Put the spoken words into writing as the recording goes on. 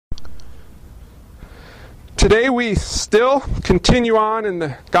Today we still continue on in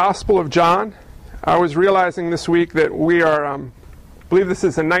the Gospel of John. I was realizing this week that we are, I believe this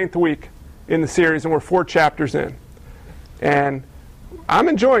is the 9th week in the series, and we're 4 chapters in. And I'm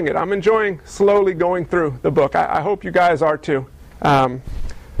enjoying it. I'm enjoying slowly going through the book. I hope you guys are too.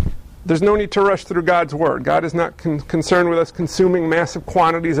 There's no need to rush through God's Word. God is not concerned with us consuming massive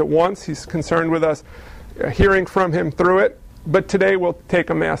quantities at once. He's concerned with us hearing from Him through it. But today we'll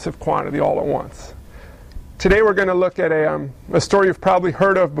take a massive quantity all at once. Today we're going to look at a story you've probably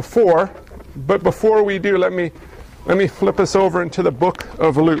heard of before. But before we do, let me flip us over into the book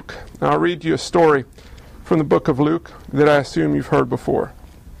of Luke. I'll read you a story from the book of Luke that I assume you've heard before.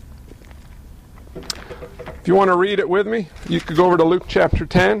 If you want to read it with me, you could go over to Luke chapter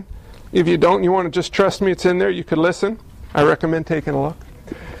 10. If you don't, you want to just trust me, it's in there, you could listen. I recommend taking a look.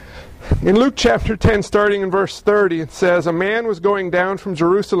 In Luke chapter 10, starting in verse 30, it says, "A man was going down from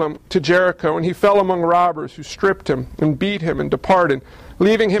Jerusalem to Jericho, and he fell among robbers who stripped him and beat him and departed,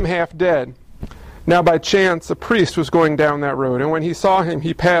 leaving him half dead. Now by chance a priest was going down that road, and when he saw him,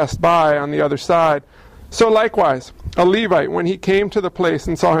 he passed by on the other side. So likewise, a Levite, when he came to the place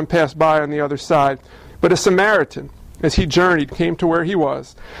and saw him pass by on the other side. But a Samaritan, as he journeyed, came to where he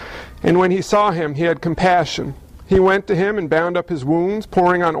was. And when he saw him, he had compassion. He went to him and bound up his wounds,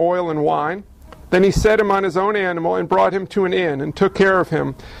 pouring on oil and wine. Then he set him on his own animal and brought him to an inn and took care of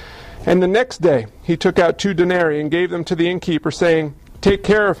him. And the next day he took out 2 denarii and gave them to the innkeeper, saying, 'Take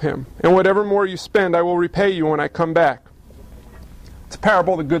care of him, and whatever more you spend I will repay you when I come back.'" It's a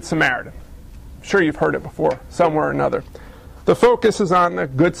parable of the Good Samaritan. I'm sure you've heard it before, somewhere or another. The focus is on the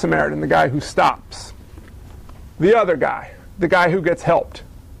Good Samaritan, the guy who stops. The other guy, the guy who gets helped.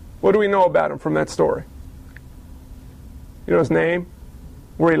 What do we know about him from that story? You know his name,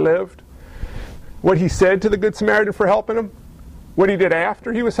 where he lived, what he said to the Good Samaritan for helping him, what he did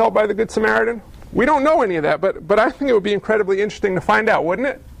after he was helped by the Good Samaritan. We don't know any of that, but I think it would be incredibly interesting to find out, wouldn't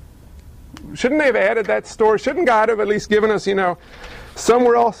it? Shouldn't they have added that story? Shouldn't God have at least given us,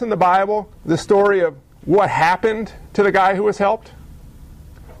 somewhere else in the Bible, the story of what happened to the guy who was helped?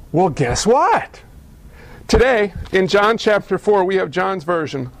 Well, guess what? Today, in John chapter 4, we have John's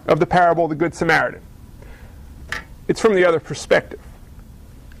version of the parable of the Good Samaritan. It's from the other perspective.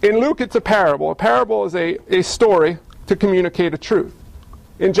 In Luke, it's a parable. A parable is a story to communicate a truth.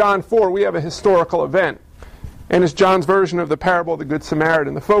 In John 4, we have a historical event, and it's John's version of the parable of the Good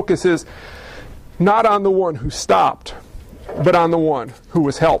Samaritan. The focus is not on the one who stopped, but on the one who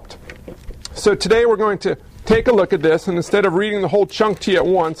was helped. So today we're going to take a look at this, and instead of reading the whole chunk to you at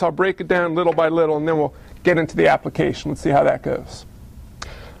once, I'll break it down little by little, and then we'll get into the application. Let's see how that goes.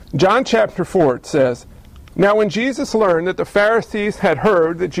 John chapter 4, it says, "Now when Jesus learned that the Pharisees had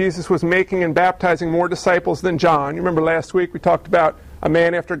heard that Jesus was making and baptizing more disciples than John," you remember last week we talked about a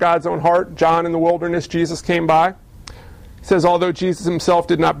man after God's own heart, John in the wilderness, Jesus came by. It says, "Although Jesus himself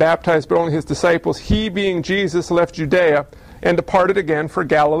did not baptize, but only his disciples, he, being Jesus, left Judea and departed again for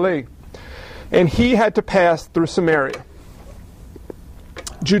Galilee. And he had to pass through Samaria."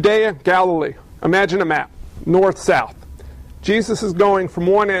 Judea, Galilee. Imagine a map, north-south. Jesus is going from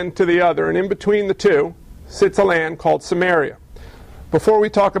one end to the other, and in between the two sits a land called Samaria. Before we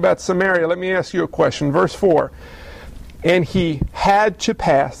talk about Samaria, let me ask you a question. Verse 4, "And he had to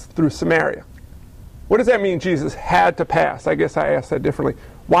pass through Samaria." What does that mean, Jesus had to pass? I guess I asked that differently.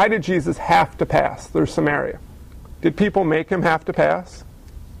 Why did Jesus have to pass through Samaria? Did people make him have to pass?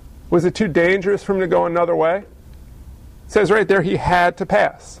 Was it too dangerous for him to go another way? It says right there he had to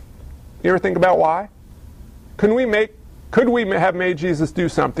pass. You ever think about why? Could we have made Jesus do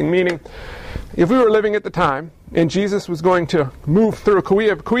something? Meaning, if we were living at the time and Jesus was going to move through, could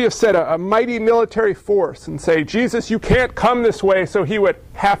we have set a mighty military force and say, "Jesus, you can't come this way," so he would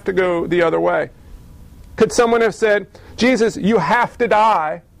have to go the other way? Could someone have said, "Jesus, you have to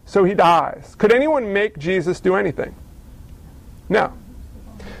die," so he dies? Could anyone make Jesus do anything? No.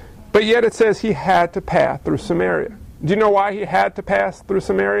 But yet it says he had to pass through Samaria. Do you know why he had to pass through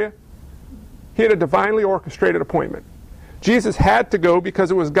Samaria? He had a divinely orchestrated appointment. Jesus had to go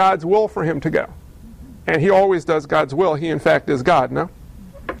because it was God's will for him to go. And he always does God's will. He, in fact, is God, no?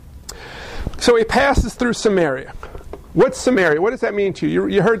 So he passes through Samaria. What's Samaria? What does that mean to you?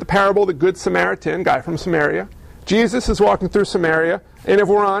 You heard the parable of the Good Samaritan, guy from Samaria. Jesus is walking through Samaria. And if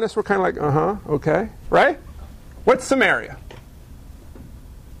we're honest, we're kind of like, okay, right? What's Samaria?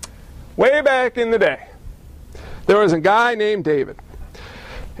 Way back in the day, there was a guy named David.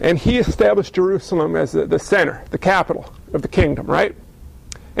 And he established Jerusalem as the center, the capital of the kingdom, right?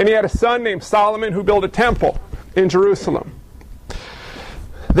 And he had a son named Solomon who built a temple in Jerusalem.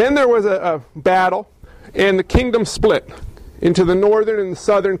 Then there was a battle, and the kingdom split into the northern and the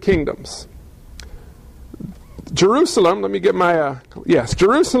southern kingdoms. Jerusalem, let me get my,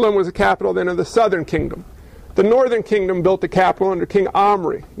 Jerusalem was the capital then of the southern kingdom. The northern kingdom built the capital under King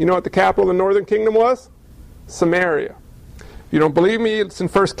Omri. You know what the capital of the northern kingdom was? Samaria. If you don't believe me, it's in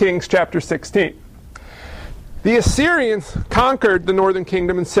 1 Kings chapter 16. The Assyrians conquered the northern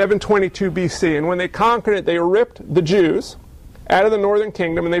kingdom in 722 BC, and when they conquered it, they ripped the Jews out of the northern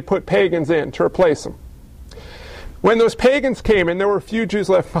kingdom and they put pagans in to replace them. When those pagans came in, there were a few Jews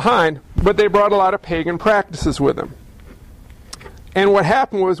left behind, but they brought a lot of pagan practices with them. And what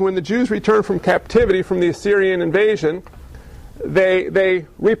happened was when the Jews returned from captivity from the Assyrian invasion, they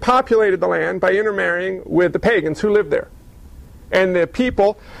repopulated the land by intermarrying with the pagans who lived there. And the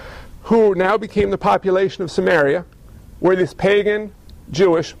people who now became the population of Samaria were this pagan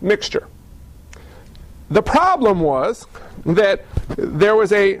Jewish mixture. The problem was that there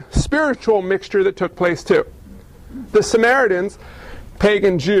was a spiritual mixture that took place too. The Samaritans,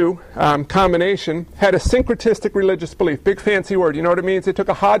 pagan Jew combination, had a syncretistic religious belief. Big fancy word. You know what it means? They took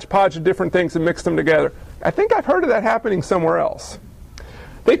a hodgepodge of different things and mixed them together. I think I've heard of that happening somewhere else.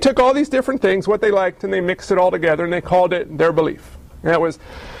 They took all these different things, what they liked, and they mixed it all together, and they called it their belief. And that was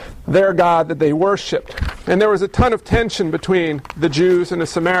their God that they worshipped. And there was a ton of tension between the Jews and the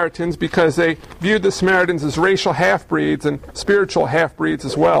Samaritans because they viewed the Samaritans as racial half-breeds and spiritual half-breeds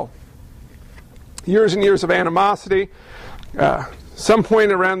as well. Years and years of animosity. Some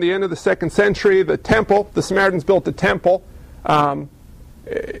point around the end of the 2nd century, the Samaritans built a temple right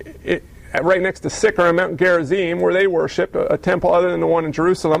next to Sychar on Mount Gerizim, where they worshipped, a temple other than the one in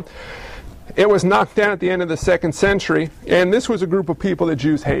Jerusalem. It was knocked down at the end of the 2nd century, and this was a group of people that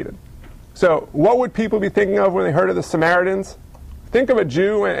Jews hated. So what would people be thinking of when they heard of the Samaritans? Think of a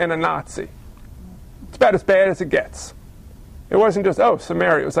Jew and a Nazi. It's about as bad as it gets. It wasn't just, oh,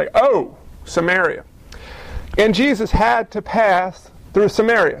 Samaria. It was like, oh, Samaria. And Jesus had to pass through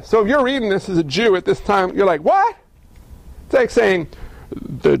Samaria. So if you're reading this as a Jew at this time, you're like, what? It's like saying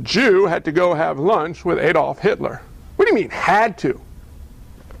the Jew had to go have lunch with Adolf Hitler. What do you mean, had to?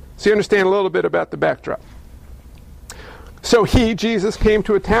 So you understand a little bit about the backdrop. So Jesus, came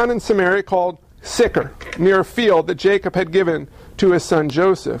to a town in Samaria called Sychar, near a field that Jacob had given to his son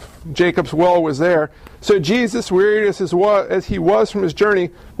Joseph. Jacob's well was there. So Jesus, wearied as he was from his journey,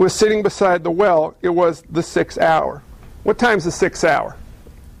 was sitting beside the well. It was the 6th hour. What time's the 6th hour?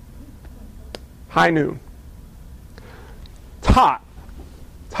 High noon. It's hot.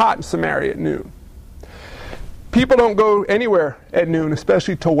 It's hot in Samaria at noon. People don't go anywhere at noon,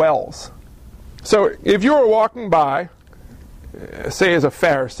 especially to wells. So if you were walking by, say as a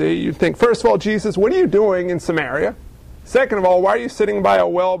Pharisee, you'd think, first of all, Jesus, what are you doing in Samaria? Second of all, why are you sitting by a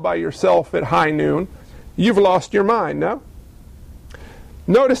well by yourself at high noon? You've lost your mind, no?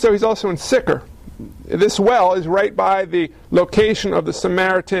 Notice, though, he's also in Sychar. This well is right by the location of the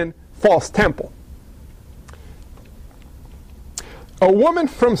Samaritan false temple. A woman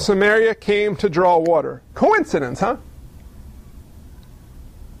from Samaria came to draw water. Coincidence, huh?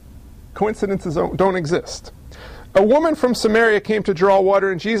 Coincidences don't exist. A woman from Samaria came to draw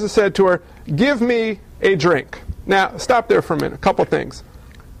water, and Jesus said to her, "Give me a drink." Now, stop there for a minute. A couple things.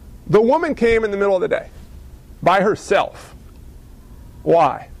 The woman came in the middle of the day, by herself.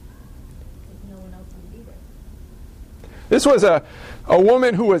 Why? No one else would be there. This was a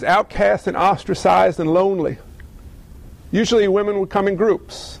woman who was outcast and ostracized and lonely. Usually women would come in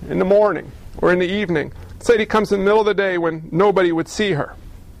groups in the morning or in the evening. This lady comes in the middle of the day when nobody would see her.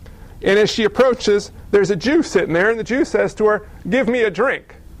 And as she approaches, there's a Jew sitting there, and the Jew says to her, "Give me a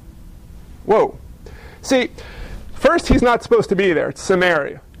drink." Whoa. See, first, he's not supposed to be there. It's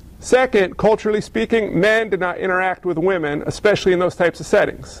Samaria. Second, culturally speaking, men did not interact with women, especially in those types of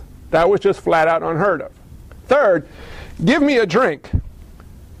settings. That was just flat out unheard of. Third, "Give me a drink"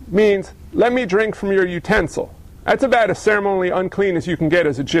 means, let me drink from your utensil. That's about as ceremonially unclean as you can get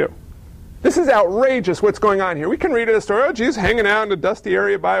as a Jew. This is outrageous what's going on here. We can read a story, oh, Jesus hanging out in a dusty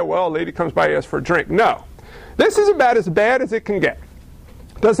area by a well, a lady comes by, asks for a drink. No. This is about as bad as it can get.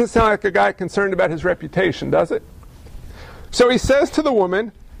 Doesn't sound like a guy concerned about his reputation, does it? So he says to the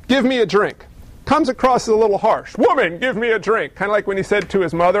woman, "Give me a drink." Comes across as a little harsh. "Woman, give me a drink." Kind of like when he said to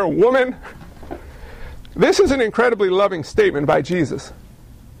his mother, "Woman." This is an incredibly loving statement by Jesus.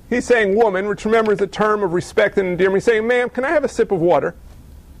 He's saying woman, which remember is a term of respect and endearment. He's saying, "Ma'am, can I have a sip of water?"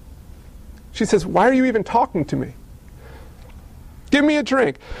 She says, "Why are you even talking to me? Give me a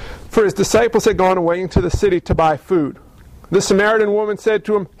drink." For his disciples had gone away into the city to buy food. The Samaritan woman said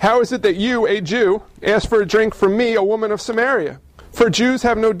to him, "How is it that you, a Jew, ask for a drink from me, a woman of Samaria? For Jews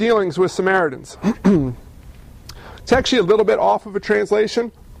have no dealings with Samaritans." It's actually a little bit off of a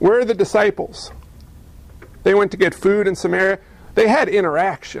translation. Where are the disciples? They went to get food in Samaria. They had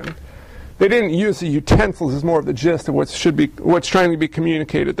interaction. They didn't use the utensils as more of the gist of what's trying to be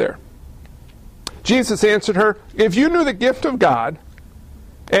communicated there. Jesus answered her, if you knew the gift of God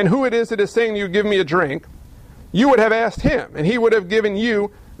and who it is that is saying to you, give me a drink, you would have asked him, and he would have given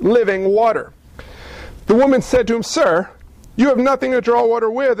you living water. The woman said to him, sir, you have nothing to draw water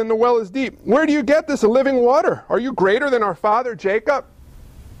with, and the well is deep. Where do you get this living water? Are you greater than our father Jacob?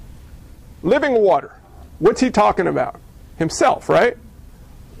 Living water. What's he talking about? Himself, right?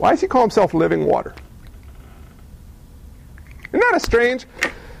 Why does he call himself living water? Isn't that a strange?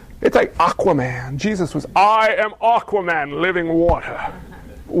 It's like Aquaman. Jesus was, I am Aquaman, living water.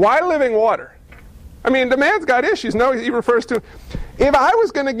 Why living water? I mean, the man's got issues. No, he refers to, if I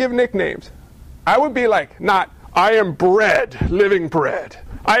was going to give nicknames, I would be like, not, I am bread, living bread.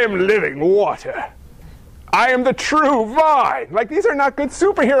 I am living water. I am the true vine. Like, these are not good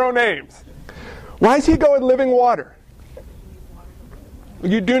superhero names. Why does he go with living water?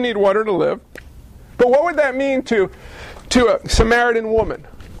 You do need water to live. But what would that mean to a Samaritan woman?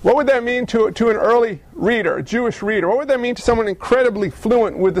 What would that mean to an early reader, a Jewish reader? What would that mean to someone incredibly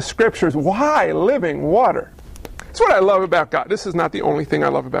fluent with the scriptures? Why living water? That's what I love about God. This is not the only thing I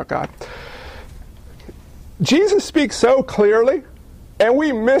love about God. Jesus speaks so clearly, and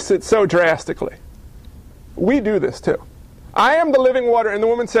we miss it so drastically. We do this too. I am the living water, and the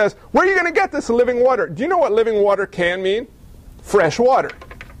woman says, where are you going to get this living water? Do you know what living water can mean? Fresh water.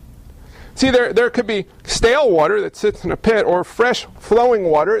 See, there could be stale water that sits in a pit, or fresh flowing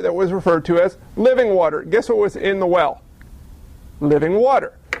water that was referred to as living water. Guess what was in the well? Living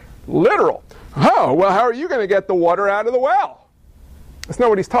water. Literal. Oh, well, how are you going to get the water out of the well? That's not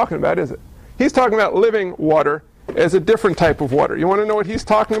what he's talking about, is it? He's talking about living water as a different type of water. You want to know what he's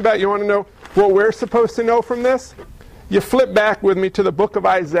talking about? You want to know what we're supposed to know from this? You flip back with me to the book of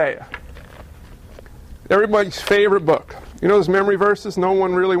Isaiah. Everybody's favorite book. You know those memory verses no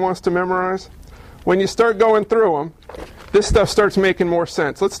one really wants to memorize? When you start going through them, this stuff starts making more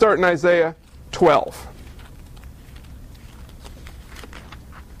sense. Let's start in Isaiah 12.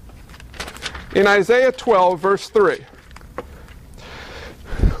 In Isaiah 12, verse 3.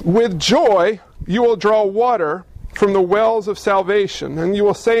 With joy you will draw water from the wells of salvation, and you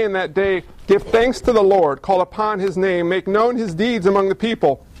will say in that day, give thanks to the Lord, call upon his name, make known his deeds among the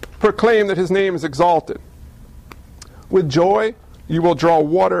people, proclaim that his name is exalted. With joy you will draw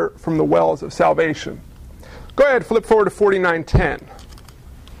water from the wells of salvation. Go ahead, flip forward to 49:10.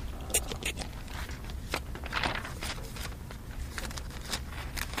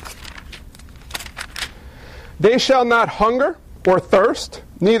 They shall not hunger or thirst,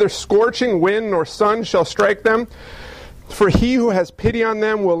 neither scorching wind nor sun shall strike them. For he who has pity on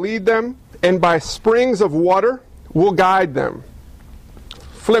them will lead them, and by springs of water will guide them.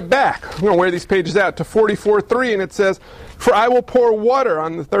 Flip back. I'm going to wear these pages out to 44:3, and it says, for I will pour water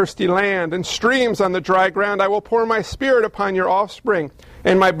on the thirsty land, and streams on the dry ground. I will pour my spirit upon your offspring,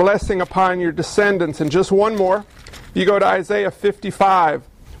 and my blessing upon your descendants. And just one more. You go to Isaiah 55,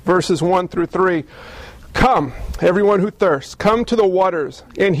 verses 1 through 3. Come, everyone who thirsts, come to the waters,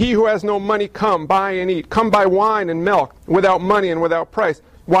 and he who has no money, come, buy and eat. Come buy wine and milk, without money and without price.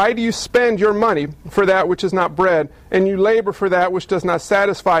 Why do you spend your money for that which is not bread, and you labor for that which does not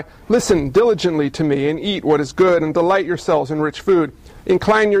satisfy? Listen diligently to me, and eat what is good, and delight yourselves in rich food.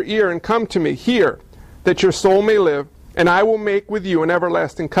 Incline your ear and come to me. Hear, that your soul may live, and I will make with you an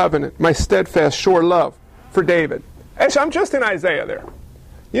everlasting covenant, my steadfast, sure love for David. Actually, I'm just in Isaiah there.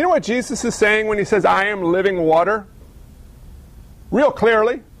 You know what Jesus is saying when he says, I am living water? Real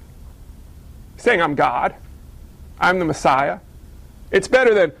clearly. He's saying, I'm God. I'm the Messiah. It's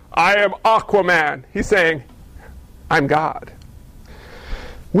better than, I am Aquaman. He's saying, I'm God.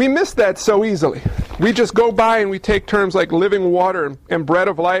 We miss that so easily. We just go by and we take terms like living water and bread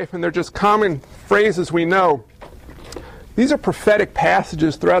of life, and they're just common phrases we know. These are prophetic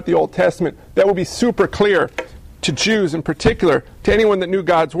passages throughout the Old Testament that will be super clear to Jews in particular, to anyone that knew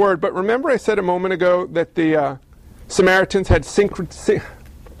God's Word. But remember I said a moment ago that the Samaritans had they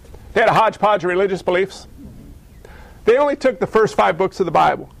had a hodgepodge of religious beliefs? They only took the first 5 books of the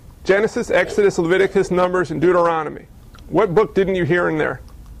Bible. Genesis, Exodus, Leviticus, Numbers, and Deuteronomy. What book didn't you hear in there?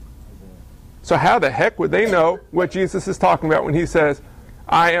 So how the heck would they know what Jesus is talking about when he says,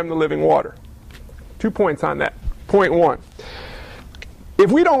 I am the living water? 2 points on that. Point 1.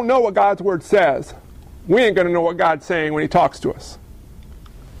 If we don't know what God's Word says, we ain't going to know what God's saying when he talks to us.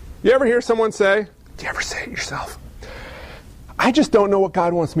 You ever hear someone say, do you ever say it yourself? I just don't know what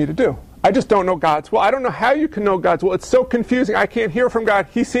God wants me to do. I just don't know God's will. I don't know how you can know God's will. It's so confusing. I can't hear from God.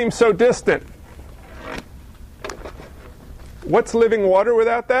 He seems so distant. What's living water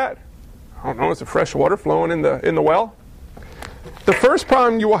without that? I don't know. Is it fresh water flowing in the well? The first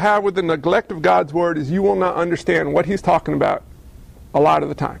problem you will have with the neglect of God's word is you will not understand what he's talking about a lot of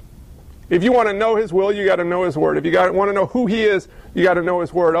the time. If you want to know his will, you got to know his word. If you want to know who he is, you got to know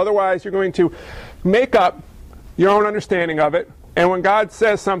his word. Otherwise, you're going to make up your own understanding of it. And when God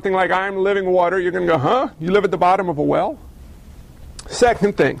says something like, I am living water, you're going to go, huh? You live at the bottom of a well?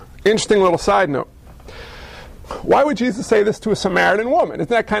 Second thing, interesting little side note. Why would Jesus say this to a Samaritan woman?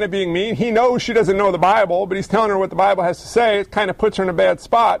 Isn't that kind of being mean? He knows she doesn't know the Bible, but he's telling her what the Bible has to say. It kind of puts her in a bad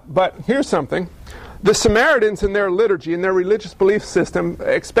spot. But here's something. The Samaritans in their liturgy, in their religious belief system,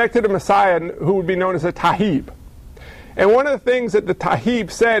 expected a Messiah who would be known as a Tahib. And one of the things that the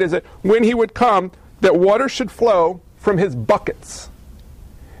Tahib said is that when he would come, that water should flow from his buckets.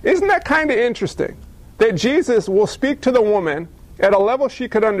 Isn't that kind of interesting? That Jesus will speak to the woman at a level she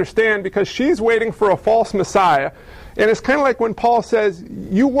could understand because she's waiting for a false Messiah. And it's kind of like when Paul says,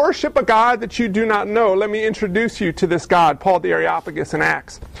 you worship a God that you do not know. Let me introduce you to this God, Paul the Areopagus in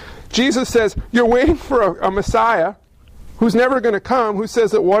Acts. Jesus says, you're waiting for a Messiah who's never going to come, who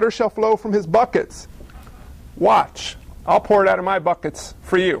says that water shall flow from his buckets. Watch. I'll pour it out of my buckets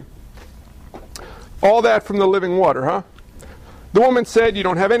for you. All that from the living water, huh? The woman said, you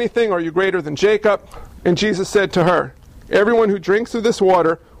don't have anything, are you greater than Jacob? And Jesus said to her, everyone who drinks of this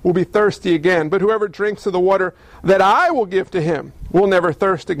water will be thirsty again, but whoever drinks of the water that I will give to him will never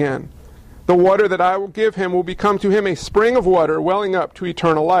thirst again. The water that I will give him will become to him a spring of water welling up to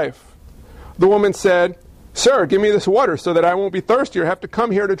eternal life. The woman said, sir, give me this water so that I won't be thirsty or have to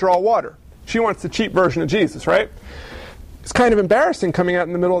come here to draw water. She wants the cheap version of Jesus, right? It's kind of embarrassing coming out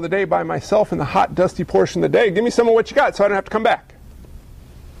in the middle of the day by myself in the hot, dusty portion of the day. Give me some of what you got so I don't have to come back.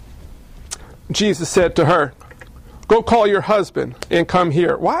 Jesus said to her, go call your husband and come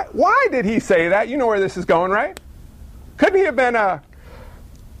here. Why did he say that? You know where this is going, right? Couldn't he have been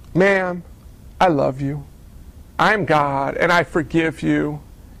ma'am, I love you. I'm God, and I forgive you.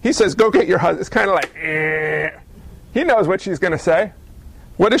 He says, go get your husband. It's kind of like, He knows what she's going to say.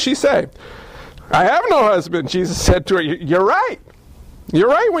 What does she say? I have no husband. Jesus said to her, you're right. You're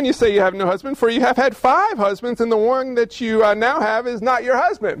right when you say you have no husband, for you have had 5 husbands, and the one that you now have is not your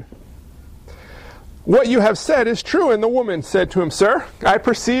husband. What you have said is true. And the woman said to him, sir, I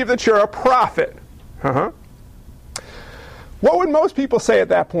perceive that you're a prophet. What would most people say at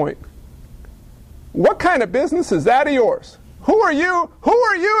that point? What kind of business is that of yours? Who are you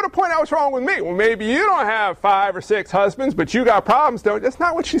to point out what's wrong with me? Well, maybe you don't have 5 or 6 husbands, but you got problems, don't you? That's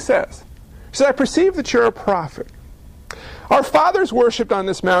not what she says. She said, I perceive that you're a prophet. Our fathers worshipped on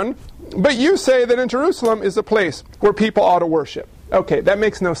this mountain, but you say that in Jerusalem is a place where people ought to worship. Okay, that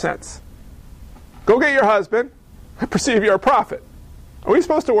makes no sense. Go get your husband. I perceive you're a prophet. Are we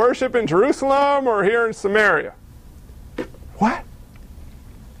supposed to worship in Jerusalem or here in Samaria? What?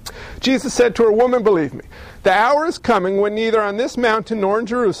 Jesus said to her, woman, believe me, the hour is coming when neither on this mountain nor in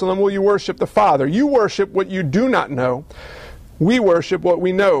Jerusalem will you worship the Father. You worship what you do not know. We worship what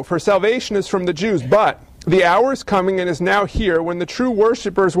we know, for salvation is from the Jews. But the hour is coming and is now here when the true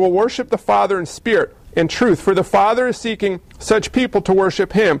worshipers will worship the Father in spirit and truth. For the Father is seeking such people to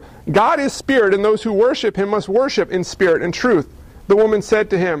worship him. God is spirit, and those who worship him must worship in spirit and truth. The woman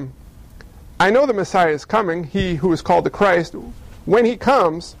said to him, I know the Messiah is coming, he who is called the Christ. When he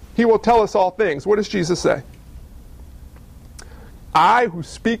comes, he will tell us all things. What does Jesus say? I who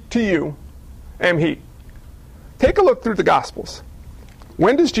speak to you am he. Take a look through the Gospels.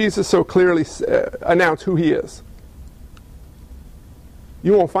 When does Jesus so clearly announce who he is?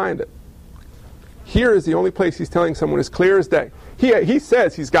 You won't find it. Here is the only place he's telling someone as clear as day. He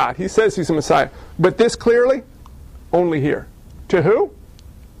says he's God. He says he's a Messiah. But this clearly, only here. To who?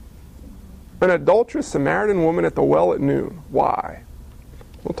 An adulterous Samaritan woman at the well at noon. Why?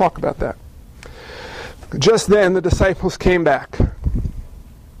 We'll talk about that. Just then the disciples came back.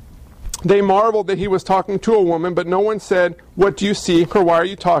 They marveled that he was talking to a woman, but no one said, what do you seek, or why are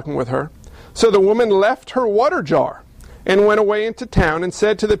you talking with her? So the woman left her water jar and went away into town and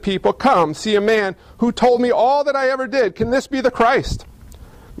said to the people, come, see a man who told me all that I ever did. Can this be the Christ?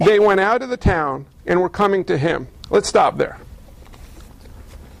 They went out of the town and were coming to him. Let's stop there.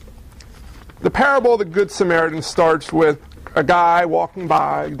 The parable of the Good Samaritan starts with a guy walking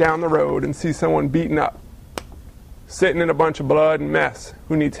by down the road and sees someone beaten up, sitting in a bunch of blood and mess,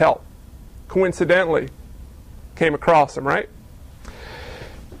 who needs help. Coincidentally, came across him, right?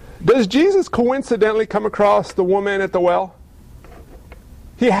 Does Jesus coincidentally come across the woman at the well?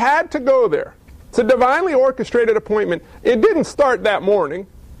 He had to go there. It's a divinely orchestrated appointment. It didn't start that morning.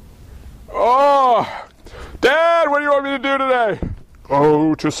 Oh, Dad, what do you want me to do today?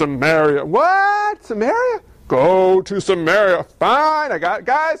 Go to Samaria. What? Samaria? Go to Samaria. Fine, I got it,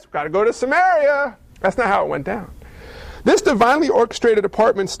 guys. Got to go to Samaria. That's not how it went down. This divinely orchestrated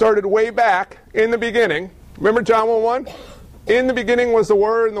apartment started way back in the beginning. Remember John 1:1? In the beginning was the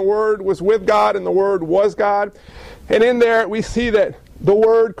Word, and the Word was with God, and the Word was God. And in there we see that the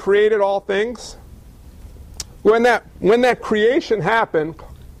Word created all things. When that creation happened,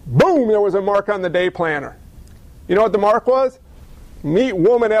 boom, there was a mark on the day planner. You know what the mark was? Meet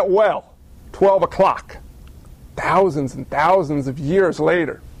woman at well, 12 o'clock. Thousands and thousands of years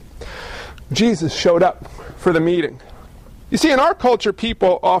later, Jesus showed up for the meeting. You see, in our culture,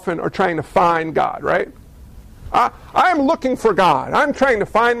 people often are trying to find God, right? I'm looking for God. I'm trying to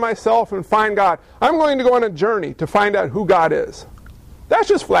find myself and find God. I'm going to go on a journey to find out who God is. That's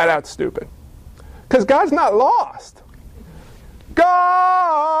just flat out stupid. Because God's not lost.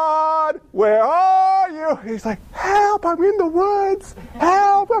 God, where are you? He's like, help, I'm in the woods.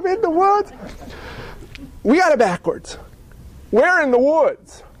 Help, I'm in the woods. We got it backwards. We're in the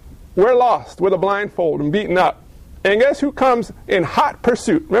woods. We're lost with a blindfold and beaten up. And guess who comes in hot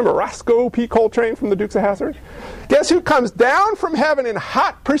pursuit? Remember Roscoe P. Coltrane from the Dukes of Hazzard? Guess who comes down from heaven in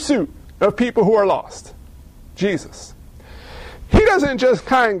hot pursuit of people who are lost? Jesus. He doesn't just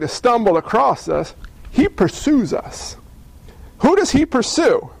kind of stumble across us. He pursues us. Who does he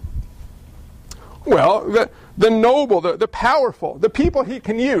pursue? Well, the noble, the powerful, the people he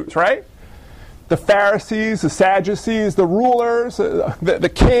can use, right? The Pharisees, the Sadducees, the rulers,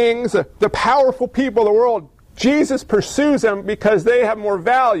 the kings, the powerful people of the world. Jesus pursues them because they have more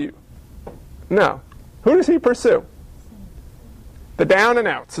value. No. Who does he pursue? The down and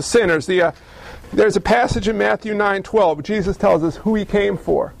outs, the sinners. There's a passage in Matthew 9:12. Jesus tells us who he came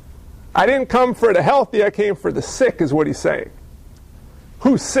for. I didn't come for the healthy, I came for the sick, is what he's saying.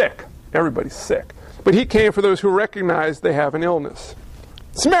 Who's sick? Everybody's sick. But he came for those who recognize they have an illness.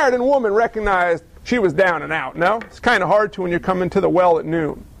 Samaritan woman recognized she was down and out. No? It's kind of hard to when you're coming to the well at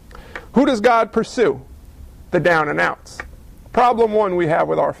noon. Who does God pursue? The down and outs. Problem one we have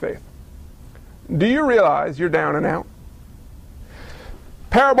with our faith. Do you realize you're down and out?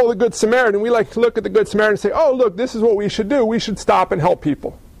 Parable of the Good Samaritan, we like to look at the Good Samaritan and say, oh, look, this is what we should do. We should stop and help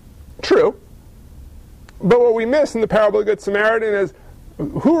people. True. But what we miss in the parable of the Good Samaritan is,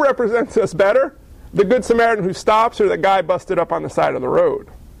 who represents us better? The Good Samaritan who stops or the guy busted up on the side of the road?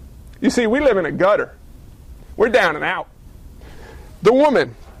 You see, we live in a gutter. We're down and out. The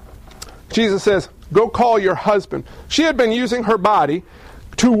woman, Jesus says, go call your husband. She had been using her body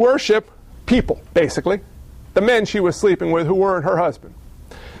to worship people, basically. The men she was sleeping with who weren't her husband.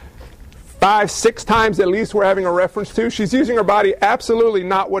 5, 6 times at least we're having a reference to. She's using her body absolutely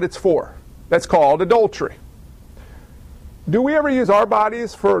not what it's for. That's called adultery. Do we ever use our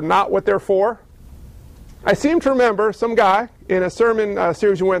bodies for not what they're for? I seem to remember some guy in a sermon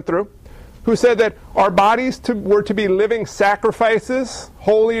series we went through who said that our bodies were to be living sacrifices,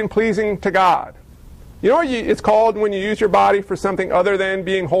 holy and pleasing to God. You know what it's called when you use your body for something other than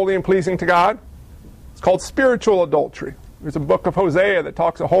being holy and pleasing to God? It's called spiritual adultery. There's a book of Hosea that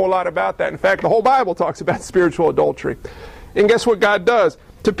talks a whole lot about that. In fact, the whole Bible talks about spiritual adultery. And guess what God does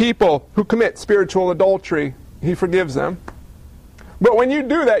to people who commit spiritual adultery? He forgives them. But when you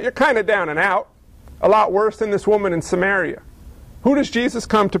do that, you're kind of down and out. A lot worse than this woman in Samaria. Who does Jesus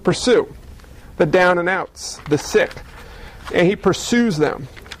come to pursue? The down and outs, the sick. And he pursues them.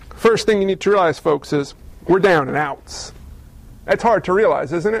 First thing you need to realize, folks, is we're down and outs. That's hard to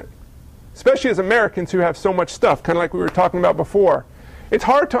realize, isn't it? Especially as Americans who have so much stuff, kind of like we were talking about before. It's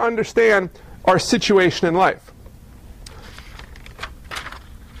hard to understand our situation in life.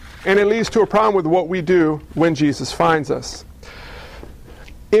 And it leads to a problem with what we do when Jesus finds us.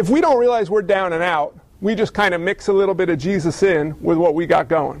 If we don't realize we're down and out, we just kind of mix a little bit of Jesus in with what we got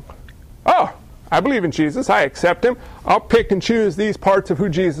going. Oh, I believe in Jesus. I accept him. I'll pick and choose these parts of who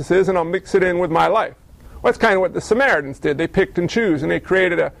Jesus is, and I'll mix it in with my life. Well, that's kind of what the Samaritans did. They picked and chose, and they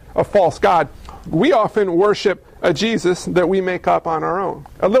created a false god. We often worship a Jesus that we make up on our own.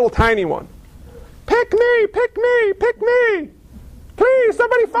 A little tiny one. Pick me, pick me, pick me. Please,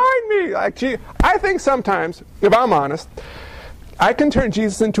 somebody find me. I think sometimes, if I'm honest, I can turn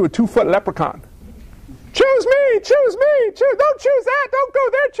Jesus into a 2-foot leprechaun. Choose me, choose me, choose. Don't choose that, don't go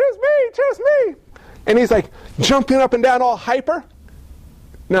there, choose me, choose me. And he's like jumping up and down all hyper.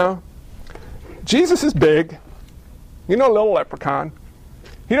 No. Jesus is big. You know, little leprechaun.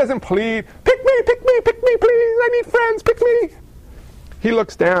 He doesn't plead, pick me, pick me, pick me, please. I need friends, pick me. He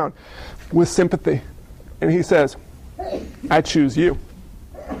looks down with sympathy. And he says, I choose you.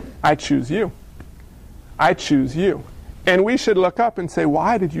 I choose you. I choose you. And we should look up and say,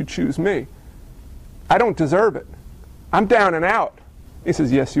 why did you choose me? I don't deserve it. I'm down and out. He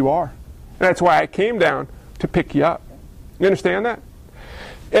says, yes, you are. And that's why I came down to pick you up. You understand that?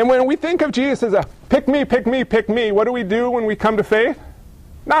 And when we think of Jesus as a pick me, pick me, pick me. What do we do when we come to faith?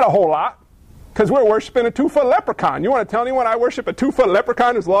 Not a whole lot, because we're worshiping a 2-foot leprechaun. You want to tell anyone I worship a 2-foot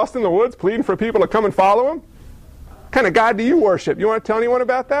leprechaun who's lost in the woods pleading for people to come and follow him? What kind of God do you worship? You want to tell anyone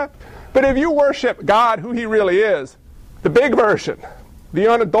about that? But if you worship God, who he really is, the big version, the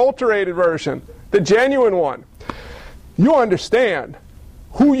unadulterated version, the genuine one, you understand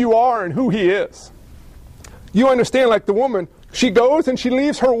who you are and who he is. You understand, like the woman, she goes and she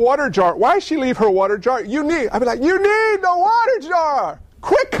leaves her water jar. Why does she leave her water jar? I'd be like, you need the water jar.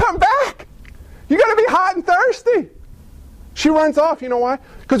 Quick, come back. You're going to be hot and thirsty. She runs off. You know why?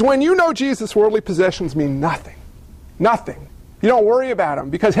 Because when you know Jesus, worldly possessions mean nothing. Nothing. You don't worry about them,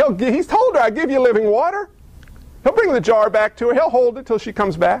 because he's told her, I give you living water. He'll bring the jar back to her. He'll hold it till she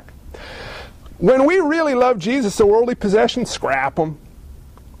comes back. When we really love Jesus, the worldly possessions, scrap them.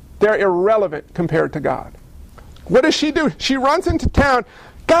 They're irrelevant compared to God. What does she do? She runs into town.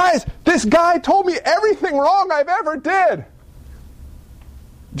 Guys, this guy told me everything wrong I've ever did.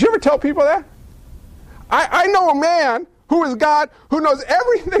 Do you ever tell people that? I know a man who is God who knows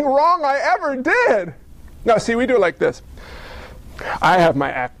everything wrong I ever did. Now, see, we do it like this. I have my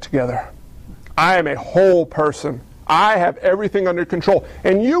act together. I am a whole person. I have everything under control.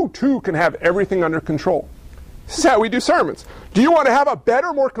 And you, too, can have everything under control. This is how we do sermons. Do you want to have a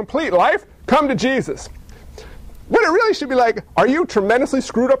better, more complete life? Come to Jesus. What it really should be like, are you tremendously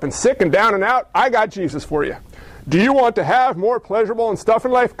screwed up and sick and down and out? I got Jesus for you. Do you want to have more pleasurable and stuff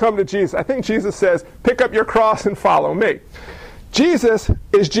in life? Come to Jesus. I think Jesus says, pick up your cross and follow me. Jesus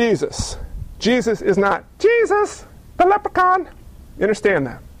is Jesus. Jesus is not Jesus, the leprechaun. You understand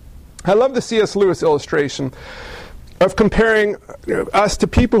that? I love the C.S. Lewis illustration of comparing us to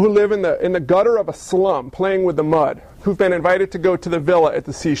people who live in the gutter of a slum playing with the mud, who've been invited to go to the villa at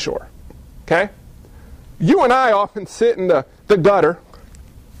the seashore. Okay? You and I often sit in the gutter,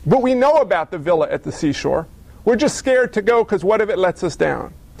 but we know about the villa at the seashore. We're just scared to go because what if it lets us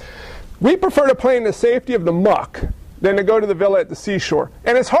down? We prefer to play in the safety of the muck than to go to the villa at the seashore.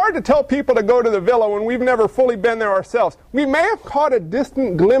 And it's hard to tell people to go to the villa when we've never fully been there ourselves. We may have caught a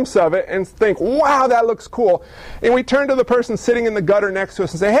distant glimpse of it and think, wow, that looks cool. And we turn to the person sitting in the gutter next to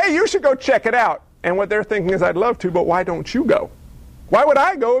us and say, hey, you should go check it out. And what they're thinking is, I'd love to, but why don't you go? Why would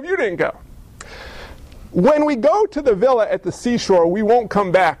I go if you didn't go? When we go to the villa at the seashore, we won't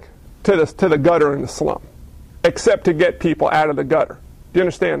come back to the gutter in the slum, except to get people out of the gutter. Do you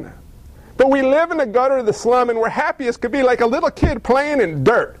understand that? But we live in the gutter of the slum, and we're happy as could be, like a little kid playing in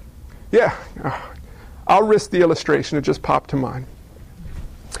dirt. Yeah, I'll risk the illustration. It just popped to mind.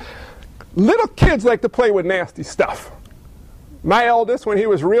 Little kids like to play with nasty stuff. My eldest, when he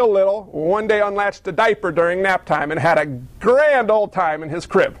was real little, one day unlatched a diaper during nap time and had a grand old time in his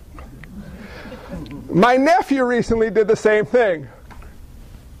crib. My nephew recently did the same thing.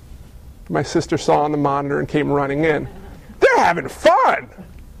 My sister saw on the monitor and came running in. They're having fun.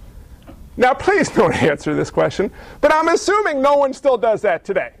 Now, please don't answer this question, but I'm assuming no one still does that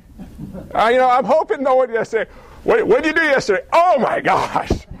today. I'm hoping no one yesterday. What did you do yesterday? Oh my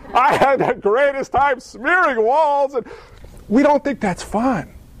gosh, I had the greatest time smearing walls. And we don't think that's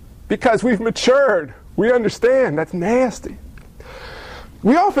fun because we've matured. We understand that's nasty.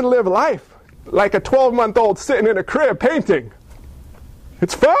 We often live life like a 12-month-old sitting in a crib painting.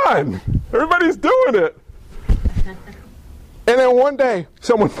 It's fun. Everybody's doing it. And then one day,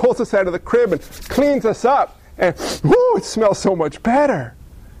 someone pulls us out of the crib and cleans us up. And, whoo, it smells so much better.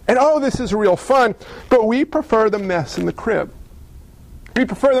 And, oh, this is real fun. But we prefer the mess in the crib. We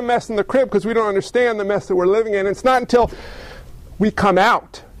prefer the mess in the crib because we don't understand the mess that we're living in. And it's not until we come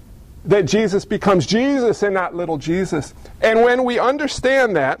out that Jesus becomes Jesus and not little Jesus. And when we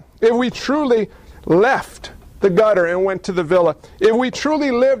understand that, if we truly left the gutter and went to the villa, if we truly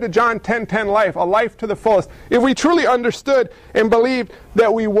lived a John 10:10 life, a life to the fullest, if we truly understood and believed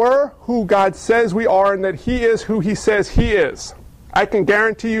that we were who God says we are and that He is who He says He is, I can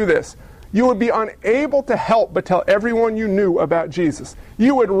guarantee you this, you would be unable to help but tell everyone you knew about Jesus.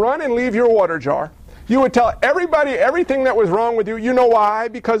 You would run and leave your water jar. You would tell everybody everything that was wrong with you. You know why?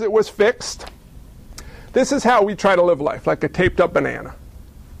 Because it was fixed. This is how we try to live life, like a taped up banana.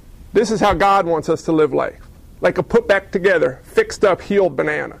 This is how God wants us to live life. Like a put back together, fixed up, healed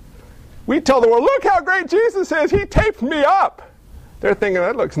banana. We tell the world, look how great Jesus is. He taped me up. They're thinking,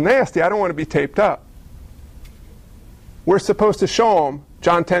 that looks nasty. I don't want to be taped up. We're supposed to show them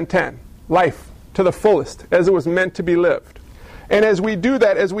John 10:10, life to the fullest, as it was meant to be lived. And as we do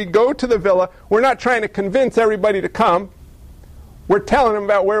that, as we go to the villa, we're not trying to convince everybody to come. We're telling them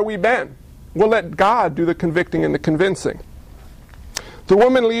about where we've been. We'll let God do the convicting and the convincing. The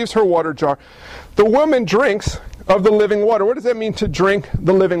woman leaves her water jar. The woman drinks of the living water. What does that mean to drink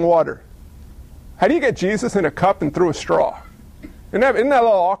the living water? How do you get Jesus in a cup and through a straw? Isn't that a little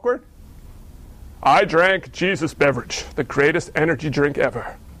awkward? I drank Jesus' beverage, the greatest energy drink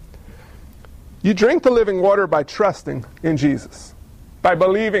ever. You drink the living water by trusting in Jesus, by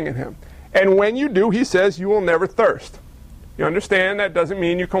believing in him. And when you do, he says you will never thirst. You understand that doesn't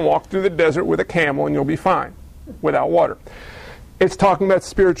mean you can walk through the desert with a camel and you'll be fine without water. It's talking about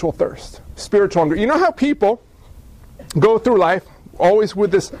spiritual thirst, spiritual hunger. You know how people go through life always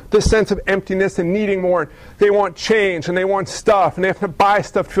with this sense of emptiness and needing more. They want change and they want stuff and they have to buy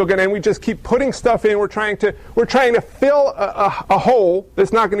stuff to feel good. And we just keep putting stuff in. We're trying to fill a hole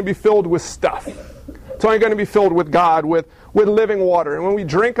that's not going to be filled with stuff. It's only going to be filled with God, with living water. And when we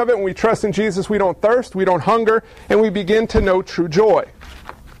drink of it, when we trust in Jesus, we don't thirst, we don't hunger, and we begin to know true joy.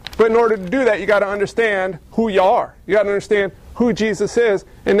 But in order to do that, you got to understand who you are. You got to understand who Jesus is.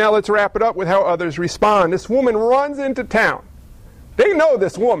 And now let's wrap it up with how others respond. This woman runs into town. They know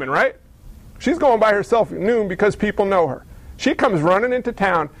this woman, right? She's going by herself at noon because people know her. She comes running into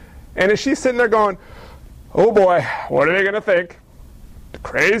town, and as she's sitting there going, oh boy, what are they going to think? The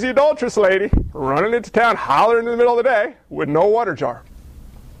crazy adulteress lady running into town, hollering in the middle of the day with no water jar.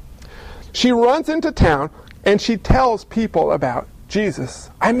 She runs into town, and she tells people about Jesus.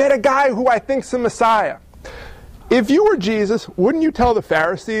 I met a guy who I think's the Messiah. If you were Jesus, wouldn't you tell the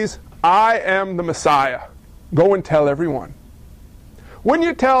Pharisees, I am the Messiah? Go and tell everyone. Wouldn't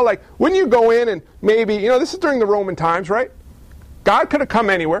you go in and maybe, this is during the Roman times, right? God could have come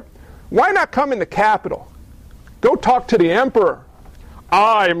anywhere. Why not come in the capital? Go talk to the emperor.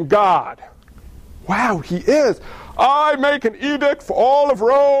 I am God. Wow, he is. I make an edict for all of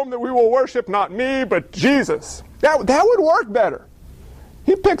Rome that we will worship not me, but Jesus. That would work better.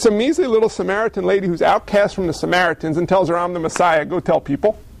 He picks a measly little Samaritan lady who's outcast from the Samaritans and tells her, I'm the Messiah, go tell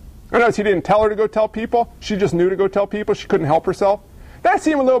people. I notice he didn't tell her to go tell people. She just knew to go tell people. She couldn't help herself. That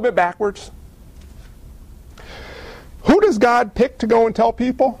seemed a little bit backwards. Who does God pick to go and tell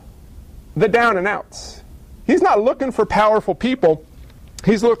people? The down and outs. He's not looking for powerful people.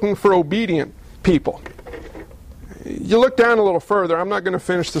 He's looking for obedient people. You look down a little further. I'm not going to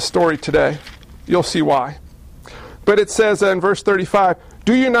finish the story today. You'll see why. But it says in verse 35,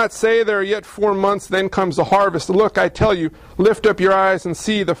 do you not say there are yet 4 months, then comes the harvest? Look, I tell you, lift up your eyes and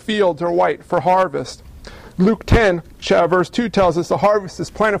see the fields are white for harvest. Luke 10, verse 2 tells us the harvest is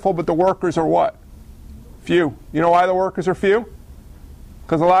plentiful, but the workers are what? Few. You know why the workers are few?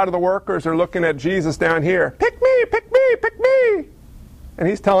 Because a lot of the workers are looking at Jesus down here. Pick me, pick me, pick me. And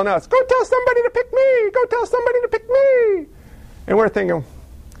he's telling us, go tell somebody to pick me. Go tell somebody to pick me. And we're thinking,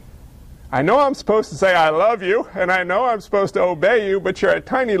 I know I'm supposed to say I love you, and I know I'm supposed to obey you, but you're a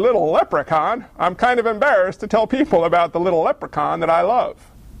tiny little leprechaun. I'm kind of embarrassed to tell people about the little leprechaun that I love.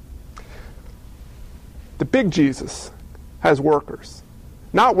 The big Jesus has workers.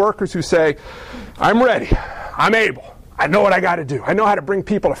 Not workers who say, I'm ready, I'm able, I know what I got to do, I know how to bring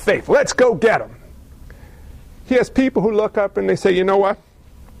people to faith, let's go get them. He has people who look up and they say, you know what,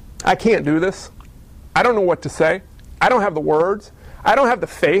 I can't do this, I don't know what to say, I don't have the words, I don't have the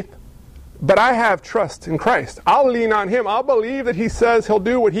faith, but I have trust in Christ. I'll lean on him, I'll believe that he says he'll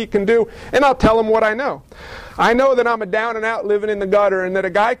do what he can do, and I'll tell him what I know. I know that I'm a down and out living in the gutter, and that a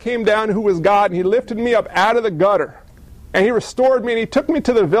guy came down who was God, and he lifted me up out of the gutter. And he restored me, and he took me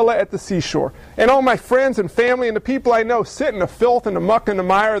to the villa at the seashore. And all my friends and family and the people I know sit in the filth and the muck and the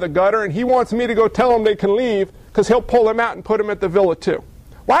mire of the gutter, and he wants me to go tell them they can leave, because he'll pull them out and put them at the villa too.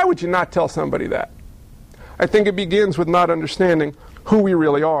 Why would you not tell somebody that? I think it begins with not understanding who we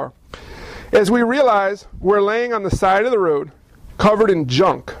really are. As we realize we're laying on the side of the road, covered in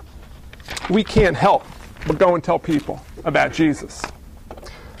junk, we can't help but go and tell people about Jesus.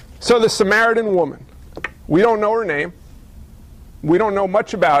 So the Samaritan woman, we don't know her name. We don't know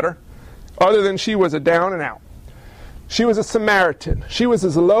much about her, other than she was a down and out. She was a Samaritan. She was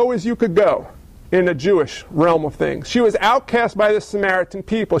as low as you could go in the Jewish realm of things. She was outcast by the Samaritan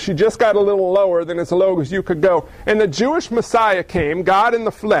people. She just got a little lower than as low as you could go. And the Jewish Messiah came, God in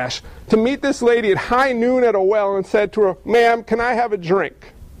the flesh, to meet this lady at high noon at a well and said to her, ma'am, can I have a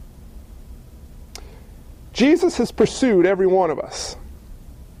drink? Jesus has pursued every one of us.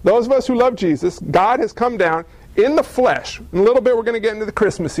 Those of us who love Jesus, God has come down in the flesh. In a little bit we're going to get into the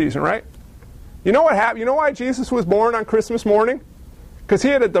Christmas season, right? You know what happened? You know why Jesus was born on Christmas morning? Because he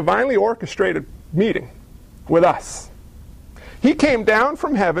had a divinely orchestrated meeting with us. He came down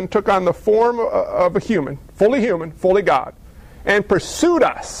from heaven, took on the form of a human, fully God, and pursued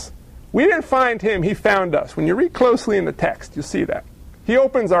us. We didn't find him, he found us. When you read closely in the text, you'll see that. He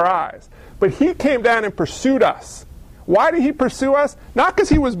opens our eyes. But he came down and pursued us. Why did he pursue us? Not because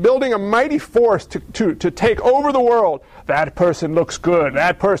he was building a mighty force to take over the world. That person looks good.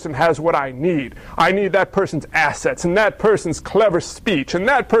 That person has what I need. I need that person's assets and that person's clever speech and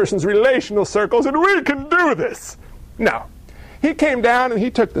that person's relational circles, and we can do this. No. He came down and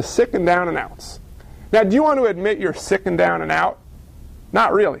he took the sick and down and outs. Now, do you want to admit you're sick and down and out?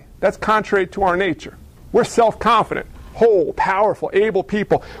 Not really. That's contrary to our nature. We're self-confident, whole, powerful, able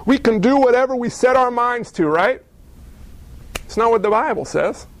people. We can do whatever we set our minds to, right? It's not what the Bible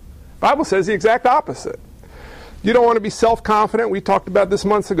says. The Bible says the exact opposite. You don't want to be self-confident. We talked about this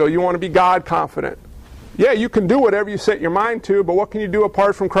months ago. You want to be God-confident. Yeah, you can do whatever you set your mind to, but what can you do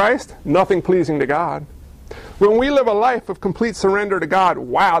apart from Christ? Nothing pleasing to God. When we live a life of complete surrender to God,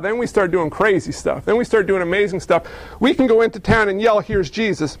 wow, then we start doing crazy stuff. Then we start doing amazing stuff. We can go into town and yell, "Here's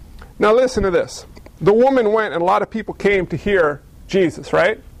Jesus." Now listen to this. The woman went and a lot of people came to hear Jesus,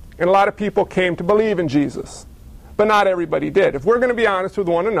 right? And a lot of people came to believe in Jesus. But not everybody did. If we're going to be honest with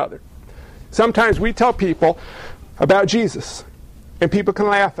one another, sometimes we tell people about Jesus, and people can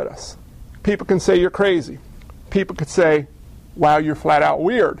laugh at us. People can say you're crazy. People could say, wow, you're flat out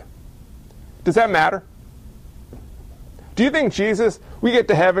weird. Does that matter? Do you think Jesus, we get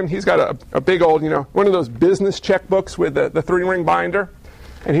to heaven, he's got a big old, one of those business checkbooks with the 3-ring binder,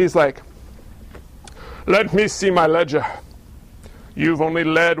 and he's like, let me see my ledger. You've only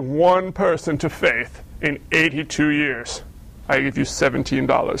led one person to faith in 82 years. I give you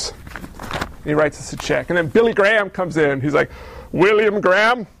 $17. He writes us a check. And then Billy Graham comes in. He's like, William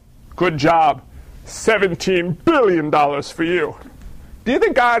Graham, good job. $17 billion for you. Do you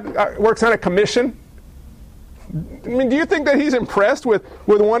think God works on a commission? I mean, do you think that he's impressed with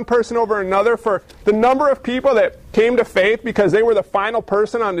one person over another for the number of people that came to faith because they were the final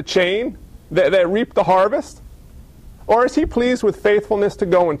person on the chain that reaped the harvest? Or is he pleased with faithfulness to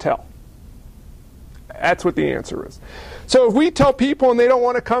go and tell? That's what the answer is. So if we tell people and they don't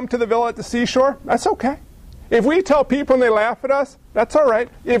want to come to the villa at the seashore, that's okay. If we tell people and they laugh at us, that's all right.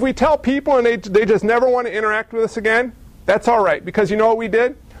 If we tell people and they just never want to interact with us again, that's all right. Because you know what we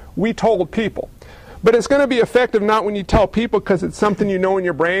did? We told people. But it's going to be effective not when you tell people because it's something you know in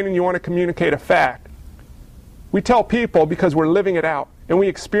your brain and you want to communicate a fact. We tell people because we're living it out. And we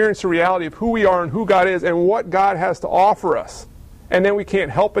experience the reality of who we are and who God is and what God has to offer us. And then we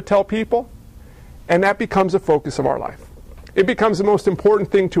can't help but tell people. And that becomes a focus of our life. It becomes the most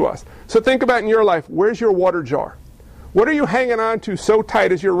important thing to us. So think about in your life, where's your water jar? What are you hanging on to so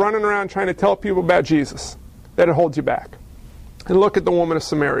tight as you're running around trying to tell people about Jesus that it holds you back? And look at the woman of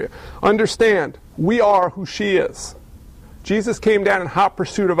Samaria. Understand, we are who she is. Jesus came down in hot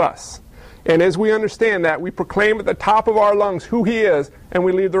pursuit of us. And as we understand that, we proclaim at the top of our lungs who he is, and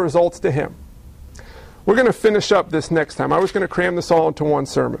we leave the results to him. We're going to finish up this next time. I was going to cram this all into one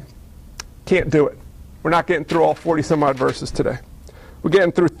sermon. Can't do it. We're not getting through all 40-some-odd verses today. We're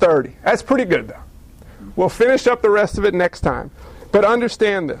getting through 30. That's pretty good, though. We'll finish up the rest of it next time. But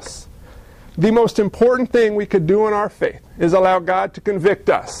understand this. The most important thing we could do in our faith is allow God to convict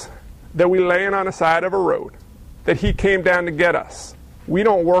us that we're laying on the side of a road, that he came down to get us. We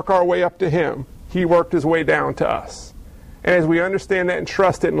don't work our way up to him. He worked his way down to us. And as we understand that and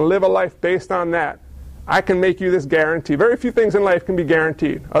trust it and live a life based on that, I can make you this guarantee. Very few things in life can be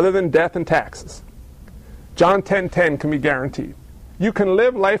guaranteed other than death and taxes. John 10:10 can be guaranteed. You can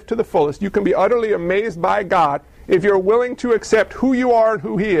live life to the fullest. You can be utterly amazed by God if you're willing to accept who you are and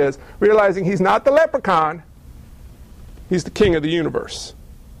who he is, realizing he's not the leprechaun. He's the king of the universe,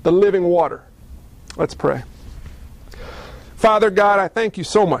 the living water. Let's pray. Father God, I thank you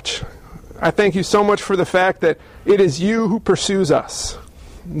so much. I thank you so much for the fact that it is you who pursues us,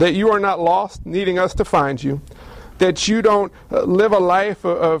 that you are not lost, needing us to find you, that you don't live a life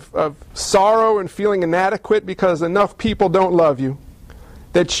of sorrow and feeling inadequate because enough people don't love you,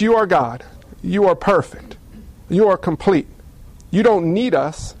 that you are God, you are perfect, you are complete. You don't need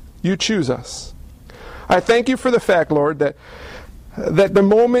us, you choose us. I thank you for the fact, Lord, that the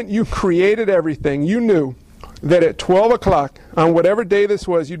moment you created everything, you knew that at 12 o'clock, on whatever day this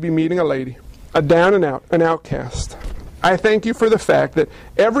was, you'd be meeting a lady, a down and out, an outcast. I thank you for the fact that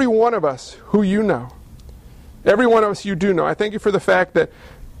every one of us who you know, every one of us you do know, I thank you for the fact that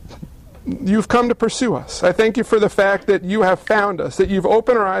you've come to pursue us. I thank you for the fact that you have found us, that you've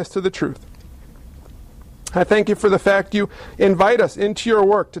opened our eyes to the truth. I thank you for the fact you invite us into your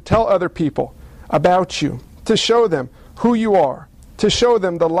work to tell other people about you, to show them who you are, to show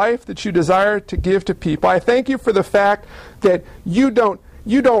them the life that you desire to give to people. I thank you for the fact that you don't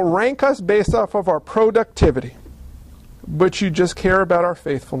rank us based off of our productivity, but you just care about our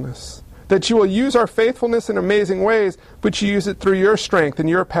faithfulness. that you will use our faithfulness in amazing ways, but you use it through your strength and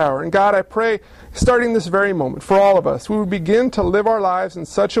your power. And God, I pray, starting this very moment, for all of us, we would begin to live our lives in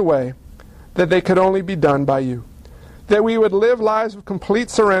such a way that they could only be done by you. That we would live lives of complete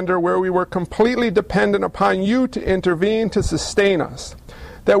surrender where we were completely dependent upon you to intervene, to sustain us.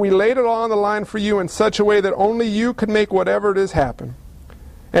 That we laid it all on the line for you in such a way that only you could make whatever it is happen.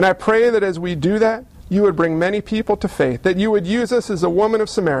 And I pray that as we do that, you would bring many people to faith, that you would use us as a woman of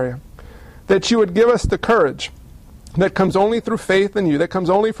Samaria, that you would give us the courage that comes only through faith in you, that comes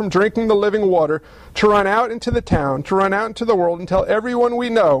only from drinking the living water, to run out into the town, to run out into the world and tell everyone we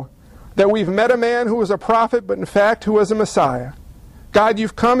know that we've met a man who was a prophet, but in fact who was a Messiah. God,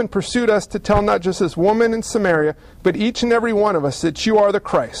 you've come and pursued us to tell not just this woman in Samaria, but each and every one of us that you are the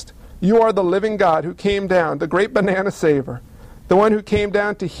Christ. You are the living God who came down, the great banana saver, the one who came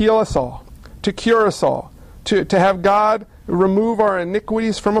down to heal us all, to cure us all, to have God remove our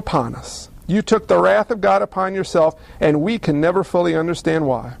iniquities from upon us. You took the wrath of God upon yourself, and we can never fully understand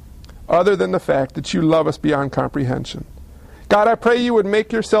why, other than the fact that you love us beyond comprehension. God, I pray you would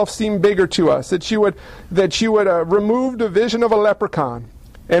make yourself seem bigger to us, that you would remove the vision of a leprechaun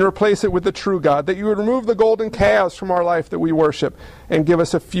and replace it with the true God, that you would remove the golden calves from our life that we worship and give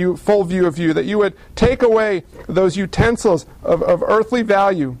us a full view of you, that you would take away those utensils of earthly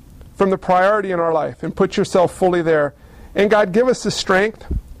value from the priority in our life and put yourself fully there. And God, give us the strength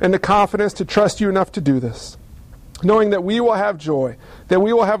and the confidence to trust you enough to do this, knowing that we will have joy, that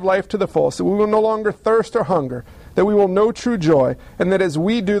we will have life to the fullest, that we will no longer thirst or hunger, that we will know true joy, and that as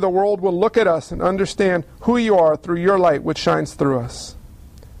we do, the world will look at us and understand who you are through your light which shines through us.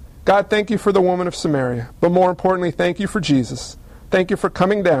 God, thank you for the woman of Samaria, but more importantly, thank you for Jesus. Thank you for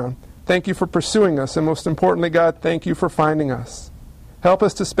coming down. Thank you for pursuing us, and most importantly, God, thank you for finding us. Help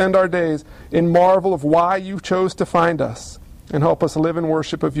us to spend our days in marvel of why you chose to find us, and help us live in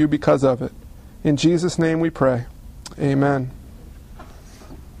worship of you because of it. In Jesus' name we pray. Amen.